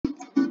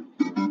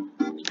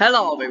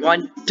Hello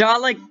everyone,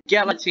 Dalek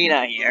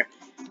Giratina here.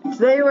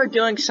 Today we're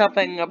doing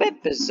something a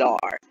bit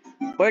bizarre.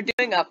 We're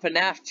doing a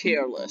Fnaf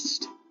tier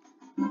list.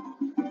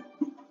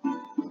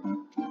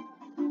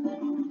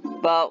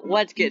 But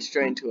let's get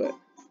straight into it.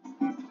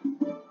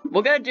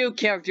 We're gonna do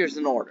characters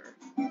in order.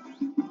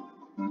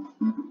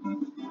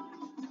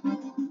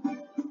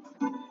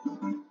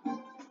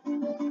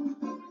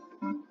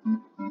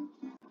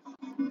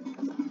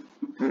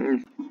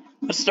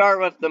 Let's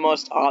start with the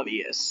most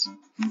obvious,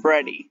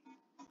 Freddy.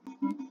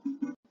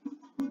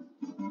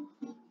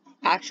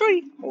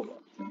 Actually, hold on.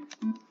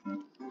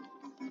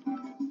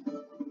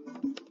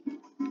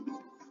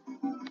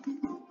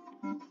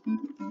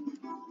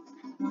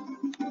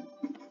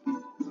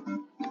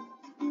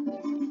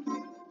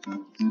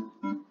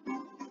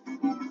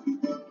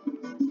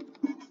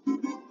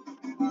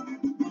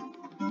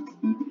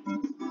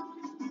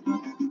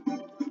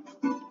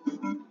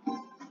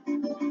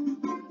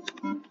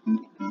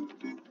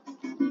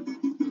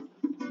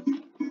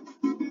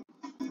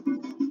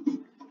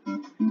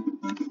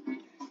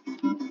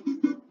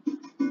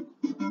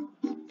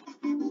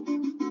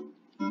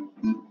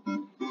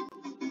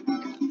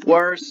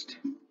 Worst,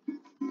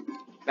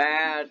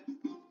 bad,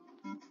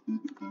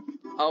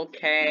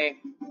 okay,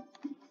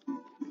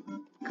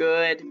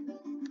 good,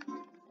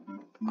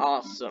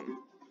 awesome.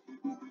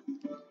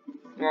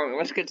 Alright,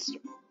 let's get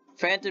started.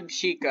 Phantom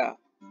Chica,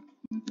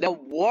 the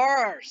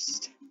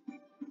worst.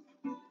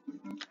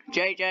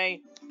 JJ,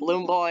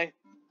 Balloon Boy,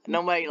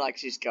 nobody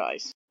likes these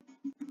guys.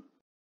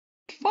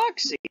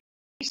 Foxy,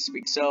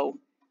 so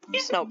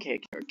he's an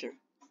okay character.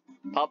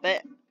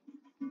 Puppet,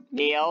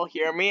 Neo,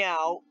 hear me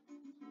out.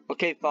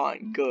 Okay,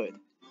 fine, good.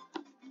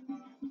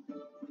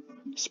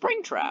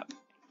 Springtrap.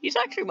 He's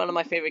actually one of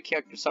my favorite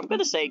characters, so I'm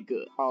gonna say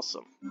good.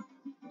 Awesome.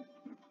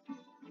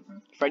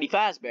 Freddy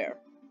Fazbear.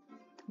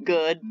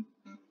 Good.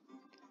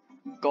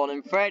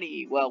 Golden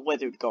Freddy. Well,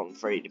 Withered Golden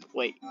Freddy.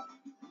 Wait.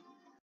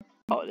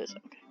 Oh, it is.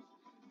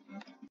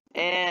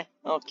 Okay.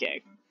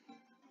 Okay.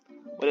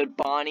 Withered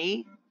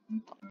Bonnie.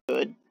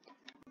 Good.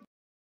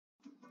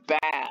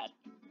 Bad.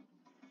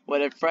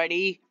 Withered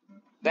Freddy.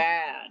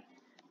 Bad.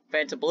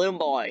 Phantom Balloon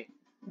Boy.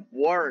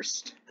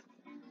 Worst.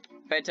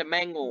 Phantom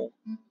Mangle.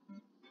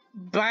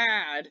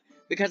 Bad,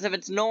 because of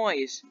its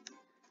noise.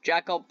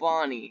 Jackal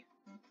Bonnie.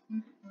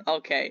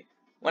 Okay,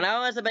 when I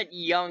was a bit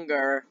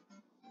younger,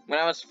 when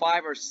I was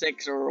 5 or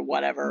 6 or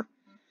whatever,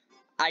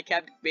 I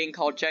kept being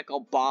called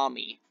Jackal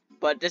Bommy.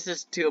 But this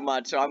is too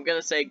much, so I'm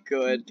gonna say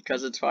good,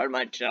 because it's part of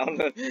my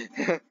childhood.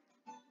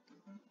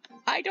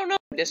 I don't know,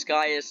 this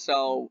guy is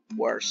so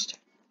worst.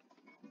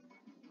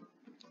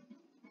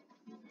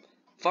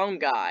 Phone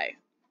Guy.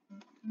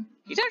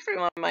 He's actually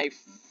one of my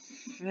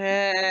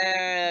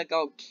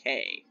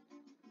okay.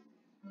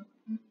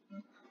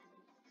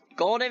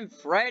 Golden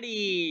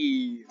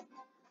Freddy!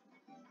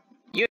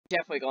 You're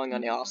definitely going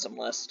on the awesome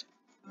list.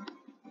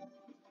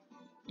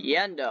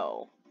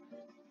 Yendo.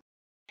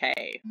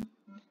 Hey.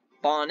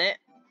 Bonnet.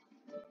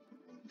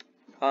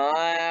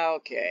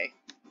 Okay.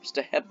 Just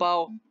a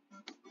hippo.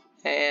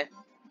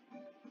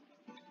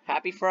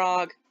 Happy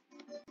Frog.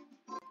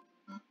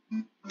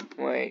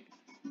 Wait.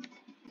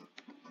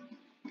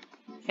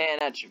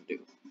 That should do.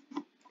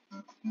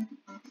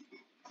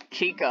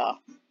 Chica.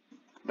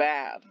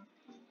 Bad.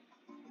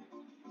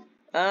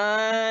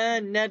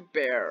 Ned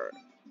Bear.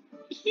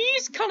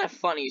 He's kind of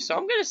funny, so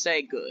I'm gonna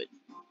say good.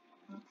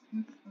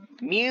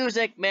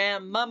 Music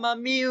Man, Mama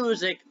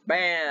Music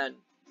Man.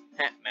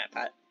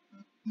 Pat.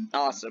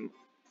 Awesome.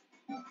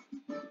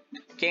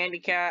 Candy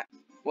Cat.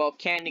 Well,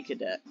 Candy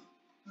Cadet.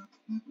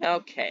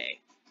 Okay.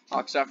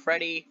 Rockstar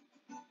Freddy.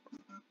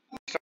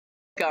 Rockstar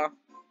Chica.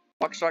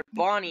 Rockstar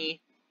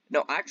Bonnie.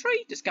 No,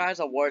 actually, this guy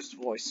has a worse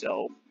voice,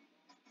 so...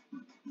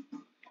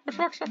 What's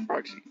Rockstar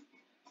Foxy?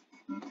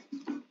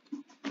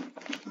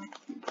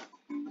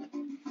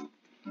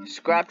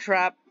 Scrap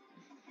Trap.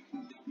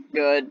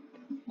 Good.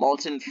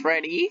 Molten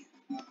Freddy.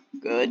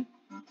 Good.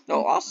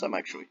 No, awesome,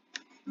 actually.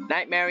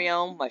 Nightmare,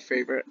 my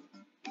favorite.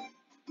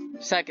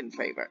 Second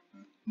favorite.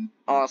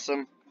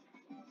 Awesome.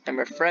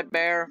 Number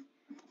Fredbear.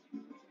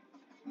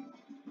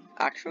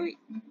 Actually,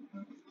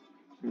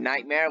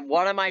 Nightmare,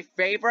 one of my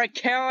favorite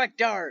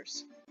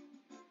characters!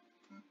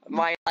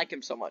 Why I like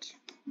him so much.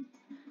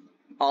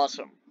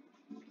 Awesome.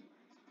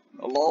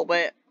 A little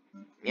bit.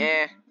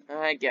 Yeah,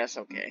 I guess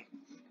okay.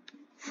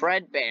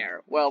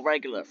 Fredbear. Well,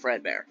 regular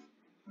Fredbear.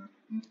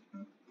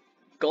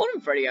 Golden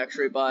Freddy,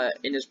 actually, but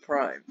in his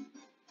prime.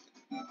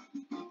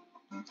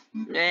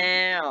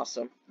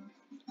 Awesome.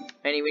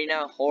 Anyway,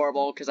 now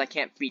horrible, because I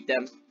can't beat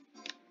them.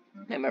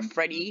 I'm a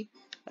Freddy.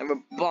 I'm a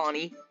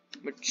Bonnie.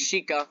 I'm a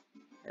Chica.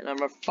 And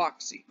I'm a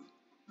Foxy.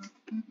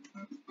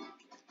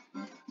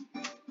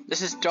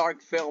 This is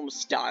dark film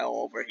style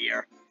over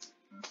here.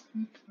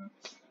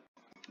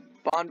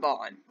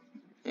 Bon.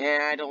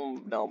 Yeah, I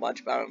don't know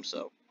much about him,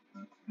 so.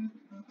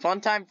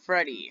 Funtime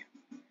Freddy.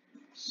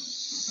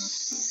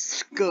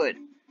 Good.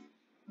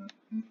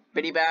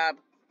 Bitty Bab.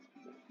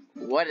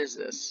 What is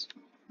this?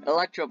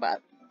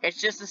 Electrobab. It's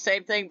just the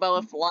same thing, but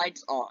with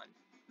lights on.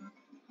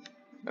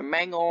 A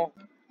Mangle.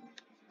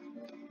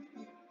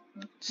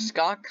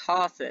 Scott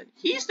Cawthon.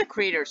 He's the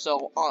creator,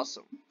 so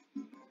awesome.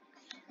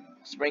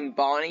 Spring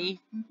Bonnie.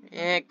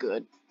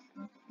 Good.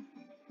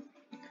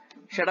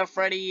 Shadow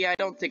Freddy, I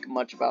don't think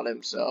much about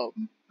him, so...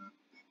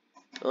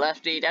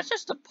 Lefty, that's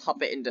just a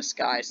puppet in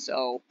disguise,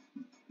 so...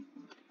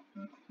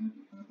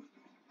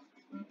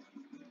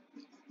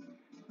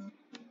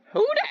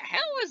 Who the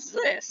hell is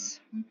this?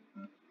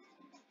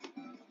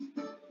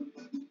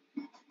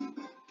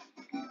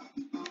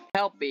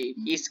 Helpy,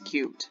 he's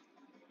cute.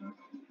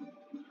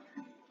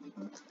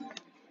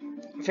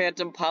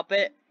 Phantom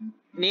Puppet,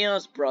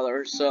 Neo's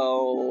brother,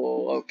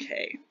 so...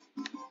 okay.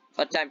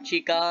 Funtime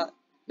Chica,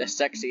 the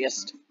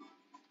sexiest.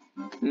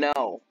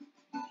 No,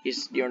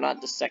 you're not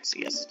the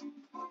sexiest.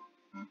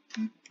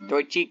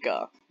 Toy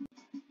Chica,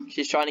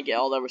 she's trying to get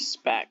all the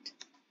respect.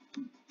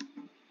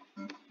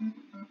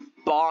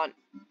 Bonnie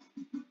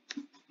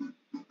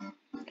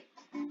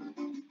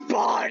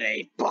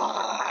Buns!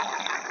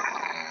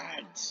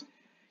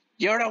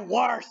 You're the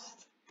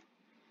worst!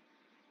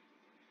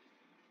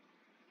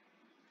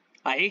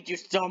 I hate you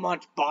so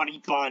much,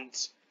 Bonnie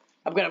Buns.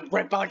 I'm gonna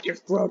rip out your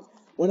throat.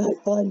 When I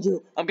find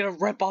you, I'm gonna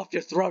rip off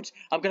your throats.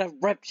 I'm gonna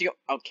rip you.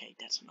 Okay,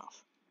 that's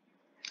enough.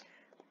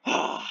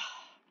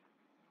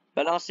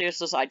 But in all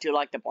seriousness, I do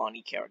like the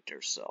Bonnie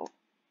character, so.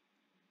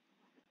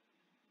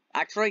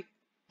 Actually,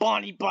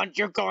 Bonnie Buns,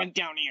 you're going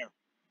down here.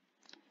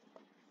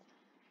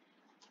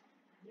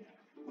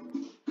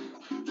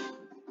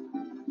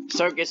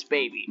 Circus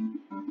Baby.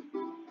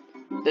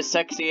 The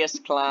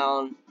sexiest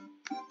clown.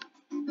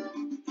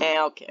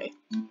 Okay.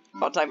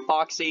 Funtime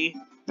Foxy,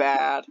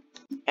 bad.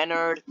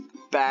 Ennard,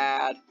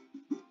 bad.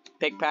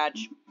 Pig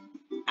Patch,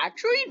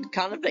 actually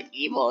kind of the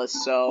evil is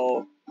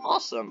so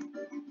awesome.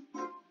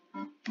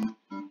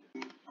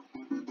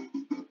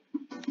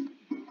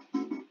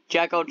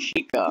 Jacko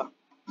Chica,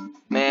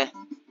 meh.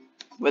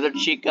 Wither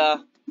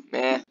Chica,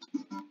 meh.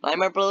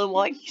 Nightmare Blue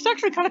White, he's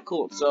actually kind of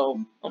cool, so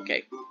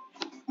okay.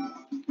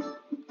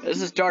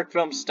 This is dark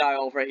film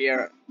style over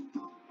here.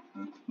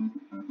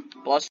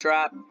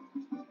 Bloodstrap,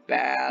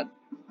 bad.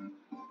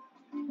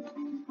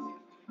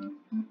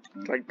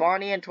 Toy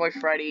Bonnie and Toy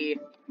Freddy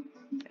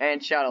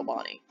and Shadow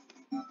Bonnie.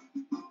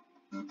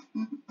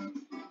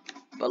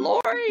 But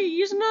Lori,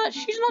 she's not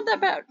that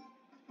bad.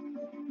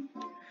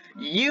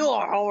 You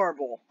are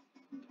horrible.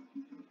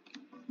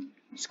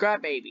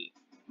 Scrap Baby,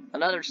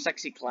 another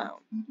sexy clown.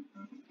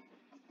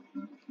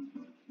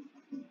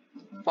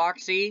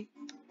 Foxy,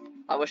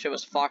 I wish it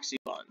was Foxy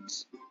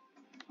Buns.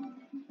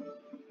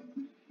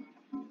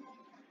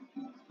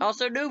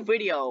 Also, new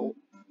video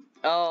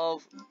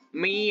of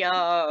me,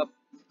 I'm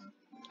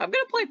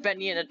gonna play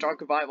Benny in a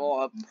Dark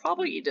Revival,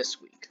 probably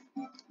this week.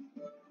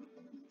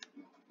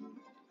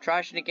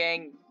 Trash in the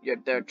Gang, yeah,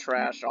 they're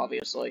trash,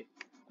 obviously.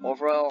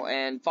 Overall,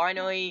 and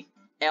finally,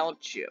 El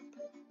Chip.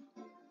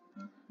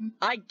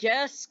 I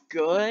guess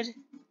good.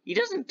 He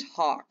doesn't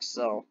talk,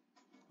 so.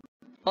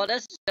 Well,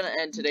 that's gonna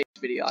end today's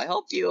video. I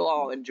hope you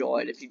all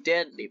enjoyed. If you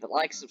did, leave a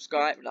like,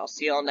 subscribe, and I'll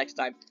see you all next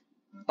time.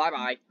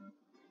 Bye-bye.